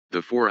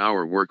The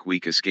 4-hour work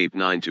week. Escape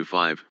 9 to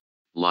 5,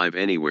 live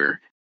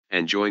anywhere,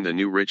 and join the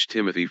new Rich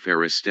Timothy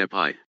Ferriss. Step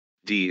I.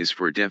 D is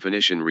for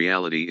definition.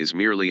 Reality is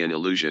merely an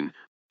illusion,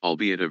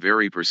 albeit a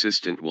very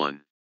persistent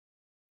one.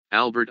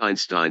 Albert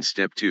Einstein.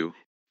 Step 2.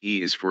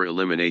 E is for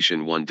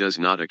elimination. One does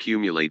not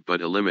accumulate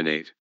but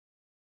eliminate.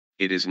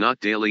 It is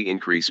not daily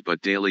increase but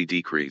daily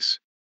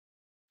decrease.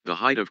 The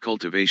height of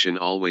cultivation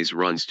always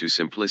runs to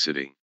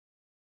simplicity.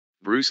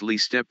 Bruce Lee.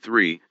 Step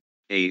 3.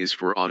 A is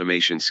for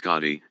automation.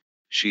 Scotty,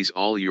 she's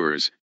all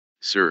yours,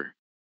 sir.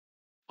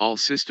 All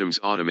systems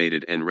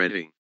automated and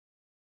ready.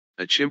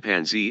 A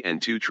chimpanzee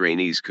and 2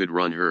 trainees could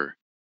run her.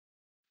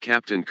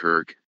 Captain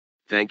Kirk,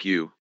 thank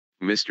you,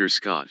 Mr.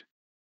 Scott.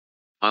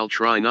 I'll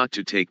try not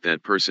to take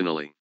that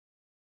personally.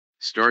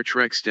 Star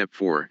Trek. Step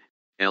 4.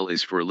 L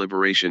is for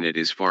liberation. It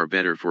is far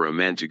better for a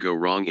man to go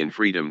wrong in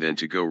freedom than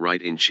to go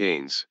right in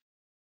chains.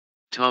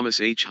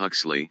 Thomas H.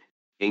 Huxley,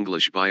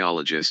 English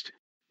biologist,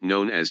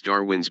 known as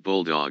Darwin's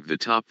bulldog. The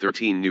top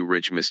 13 new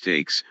rich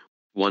mistakes.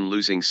 1.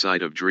 Losing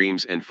sight of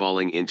dreams and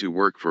falling into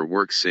work for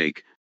work's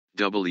sake,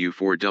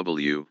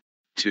 W4W.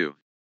 2.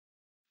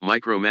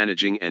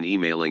 Micromanaging and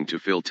emailing to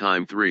fill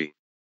time. 3.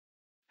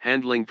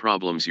 Handling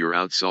problems your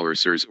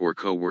outsourcers or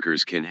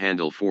co-workers can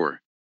handle.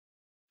 4.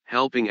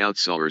 Helping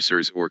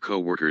outsourcers or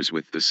co-workers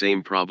with the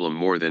same problem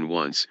more than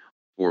once,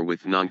 or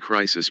with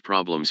non-crisis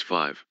problems.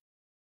 5.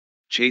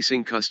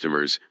 Chasing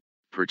customers,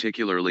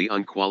 particularly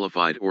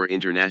unqualified or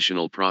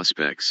international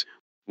prospects,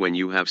 when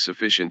you have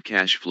sufficient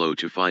cash flow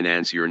to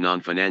finance your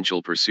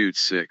non-financial pursuits.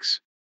 6.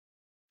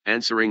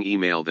 Answering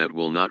email that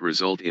will not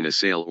result in a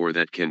sale or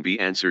that can be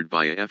answered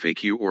by a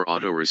FAQ or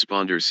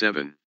autoresponder.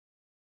 7.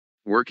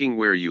 Working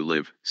where you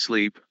live,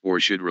 sleep, or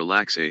should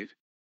relax. 8.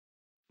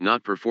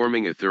 Not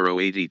performing a thorough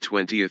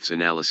 80/20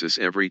 analysis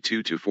every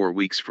 2 to 4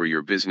 weeks for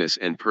your business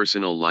and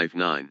personal life.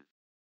 9.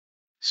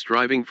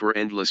 Striving for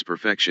endless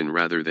perfection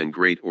rather than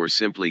great or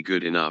simply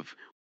good enough,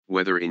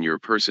 whether in your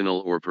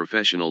personal or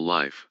professional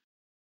life.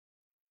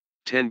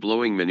 10.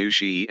 Blowing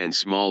minutiae and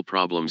small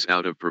problems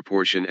out of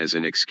proportion as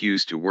an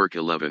excuse to work.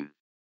 11.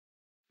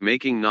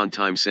 Making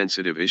non-time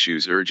sensitive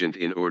issues urgent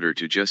in order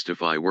to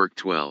justify work.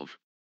 12.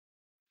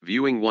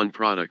 Viewing one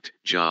product,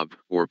 job,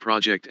 or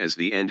project as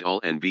the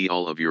end-all and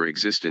be-all of your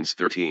existence.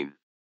 13.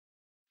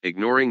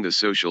 Ignoring the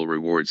social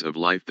rewards of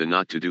life. The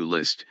not-to-do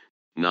list.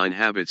 9.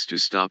 Habits to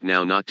stop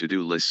now.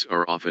 Not-to-do lists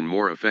are often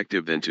more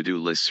effective than to-do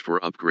lists for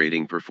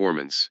upgrading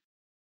performance.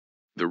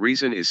 The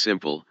reason is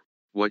simple: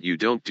 what you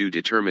don't do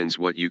determines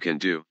what you can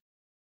do.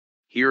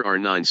 Here are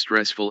 9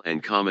 stressful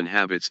and common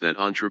habits that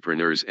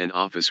entrepreneurs and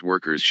office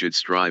workers should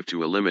strive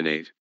to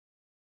eliminate.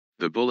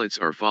 The bullets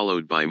are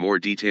followed by more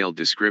detailed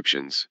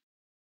descriptions.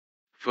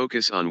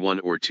 Focus on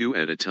 1 or 2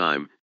 at a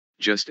time,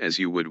 just as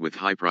you would with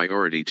high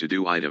priority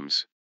to-do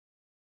items.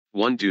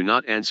 1. Do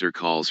not answer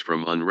calls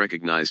from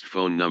unrecognized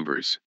phone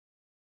numbers.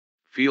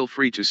 Feel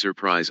free to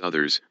surprise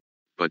others,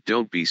 but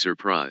don't be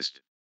surprised.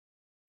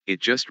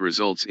 It just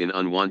results in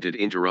unwanted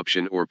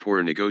interruption or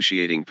poor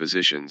negotiating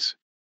positions.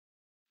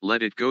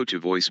 Let it go to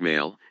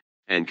voicemail,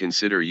 and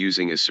consider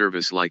using a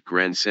service like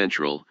Grand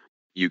Central.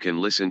 You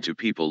can listen to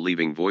people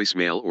leaving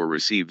voicemail or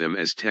receive them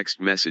as text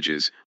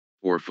messages,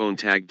 or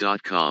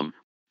phonetag.com,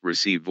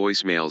 receive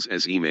voicemails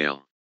as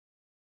email.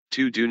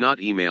 2. Do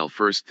not email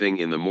first thing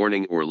in the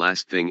morning or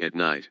last thing at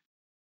night.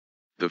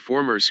 The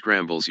former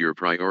scrambles your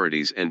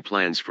priorities and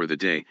plans for the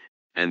day,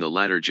 and the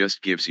latter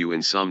just gives you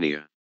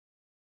insomnia.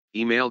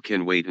 Email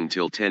can wait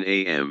until 10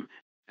 a.m.,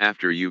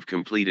 after you've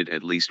completed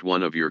at least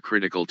one of your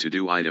critical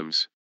to-do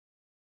items.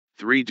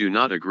 3. Do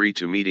not agree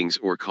to meetings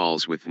or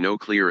calls with no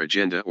clear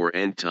agenda or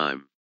end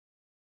time.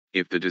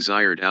 If the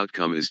desired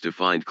outcome is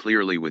defined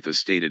clearly with a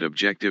stated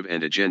objective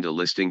and agenda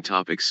listing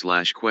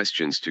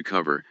topics/questions to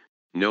cover,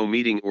 no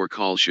meeting or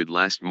call should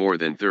last more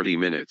than 30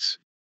 minutes.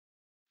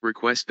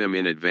 Request them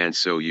in advance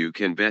so you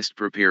can best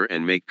prepare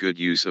and make good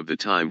use of the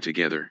time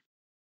together.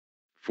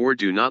 4.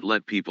 Do not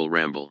let people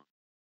ramble.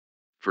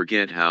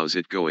 Forget "how's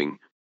it going"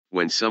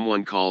 when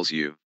someone calls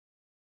you.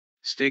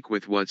 Stick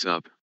with "what's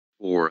up,"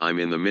 or "I'm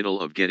in the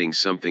middle of getting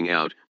something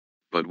out,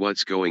 but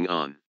what's going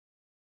on?"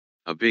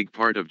 A big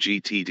part of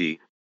GTD,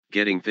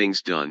 getting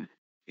things done,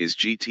 is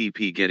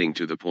GTP, getting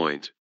to the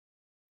point.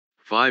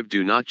 5.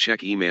 Do not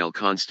check email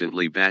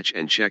constantly. Batch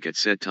and check at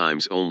set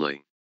times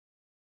only.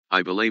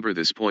 I belabor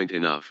this point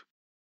enough.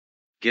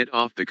 Get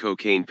off the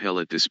cocaine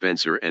pellet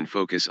dispenser and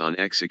focus on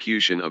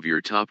execution of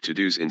your top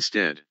to-dos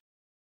instead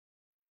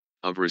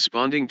of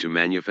responding to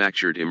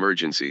manufactured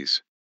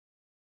emergencies.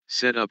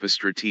 Set up a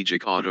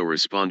strategic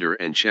autoresponder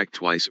and check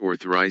twice or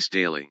thrice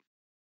daily.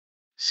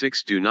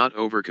 6. Do not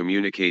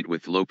over-communicate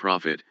with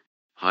low-profit,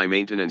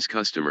 high-maintenance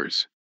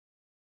customers.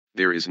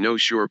 There is no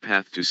sure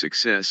path to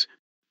success,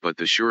 but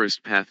the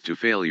surest path to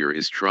failure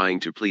is trying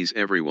to please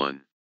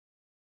everyone.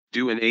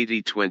 Do an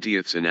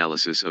 80/20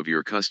 analysis of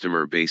your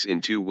customer base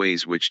in 2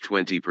 ways: which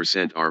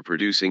 20% are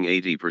producing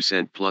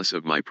 80% plus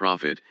of my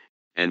profit,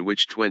 and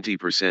which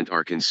 20%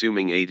 are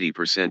consuming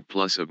 80%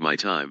 plus of my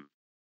time.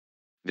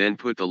 Then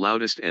put the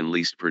loudest and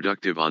least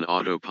productive on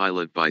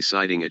autopilot by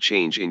citing a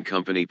change in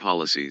company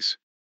policies.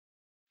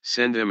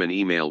 Send them an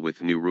email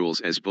with new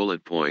rules as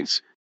bullet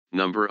points,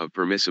 number of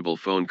permissible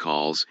phone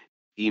calls,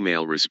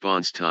 email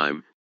response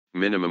time,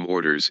 minimum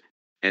orders,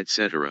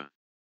 etc.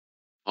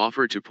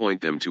 Offer to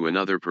point them to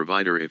another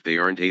provider if they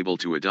aren't able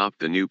to adopt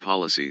the new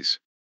policies.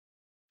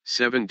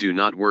 7. Do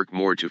not work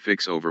more to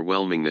fix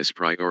overwhelmingness.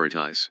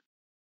 Prioritize.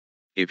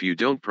 If you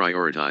don't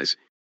prioritize,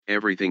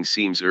 everything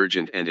seems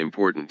urgent and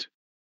important.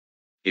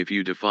 If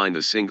you define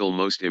the single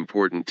most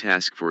important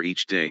task for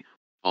each day,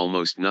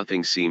 almost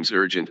nothing seems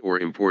urgent or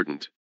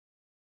important.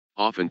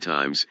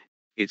 Oftentimes,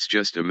 it's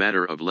just a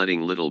matter of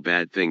letting little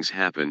bad things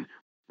happen,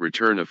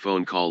 return a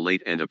phone call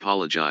late and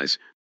apologize,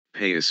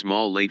 pay a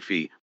small late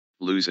fee,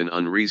 lose an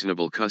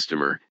unreasonable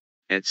customer,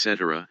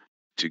 etc.,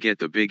 to get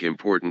the big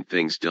important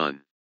things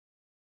done.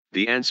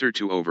 The answer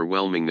to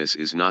overwhelmingness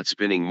is not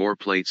spinning more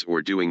plates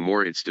or doing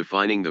more, it's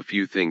defining the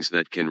few things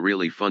that can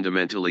really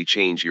fundamentally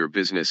change your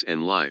business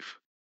and life.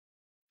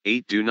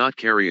 8. Do not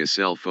carry a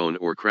cell phone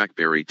or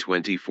Crackberry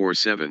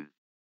 24/7.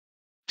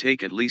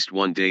 Take at least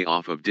one day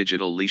off of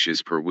digital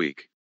leashes per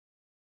week.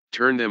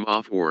 Turn them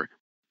off or,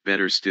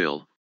 better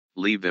still,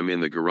 leave them in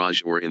the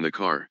garage or in the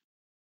car.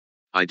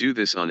 I do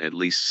this on at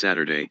least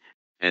Saturday,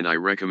 and I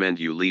recommend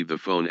you leave the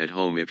phone at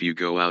home if you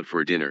go out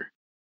for dinner.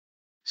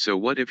 So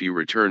what if you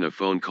return a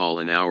phone call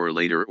an hour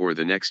later or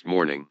the next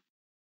morning?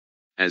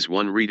 As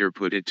one reader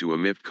put it to a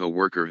miffed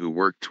co-worker who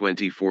worked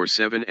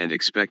 24/7 and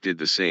expected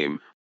the same,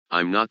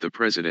 I'm not the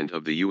president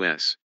of the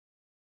US.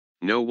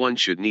 No one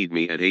should need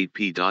me at 8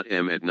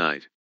 p.m. at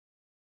night.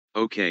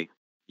 Okay,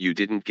 you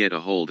didn't get a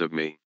hold of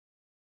me.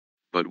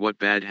 But what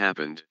bad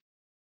happened?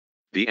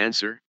 The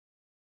answer?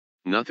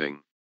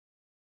 Nothing.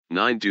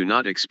 9. Do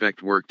not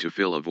expect work to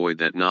fill a void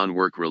that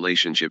non-work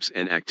relationships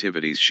and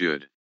activities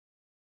should.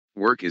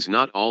 Work is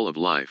not all of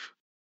life.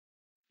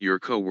 Your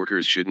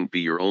co-workers shouldn't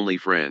be your only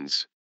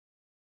friends.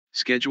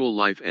 Schedule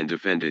life and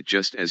defend it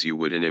just as you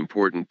would an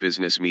important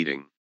business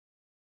meeting.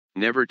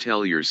 Never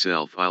tell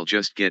yourself I'll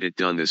just get it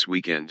done this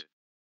weekend.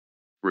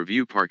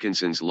 Review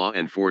Parkinson's law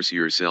and force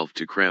yourself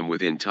to cram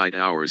within tight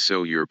hours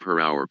so your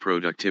per-hour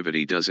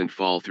productivity doesn't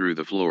fall through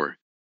the floor.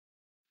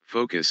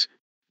 Focus,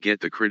 get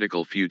the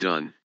critical few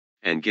done,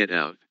 and get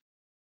out.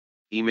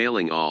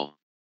 Emailing all.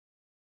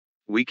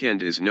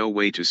 Weekend is no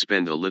way to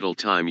spend the little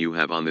time you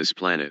have on this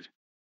planet.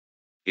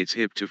 It's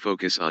hip to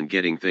focus on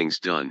getting things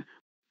done,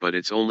 but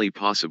it's only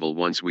possible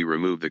once we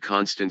remove the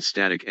constant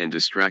static and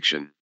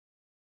distraction.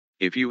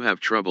 If you have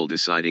trouble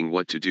deciding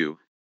what to do,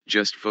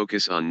 just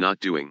focus on not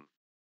doing.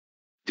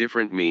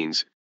 Different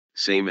means,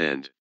 same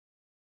end.